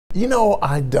You know,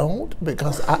 I don't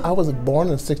because I was born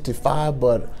in '65,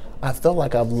 but I feel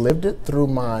like I've lived it through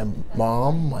my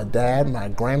mom, my dad, my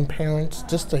grandparents,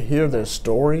 just to hear their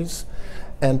stories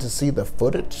and to see the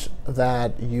footage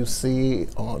that you see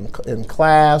in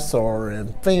class or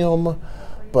in film.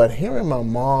 But hearing my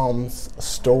mom's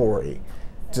story,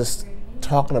 just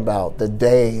talking about the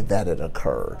day that it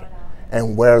occurred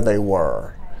and where they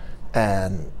were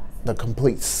and the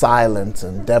complete silence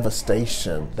and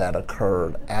devastation that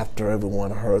occurred after everyone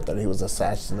heard that he was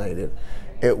assassinated.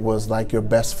 It was like your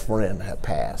best friend had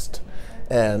passed.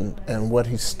 And what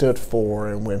he stood for,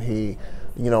 and when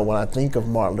I think of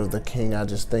Martin Luther King, I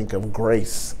just think of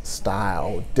grace,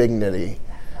 style, dignity,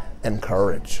 and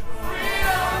courage.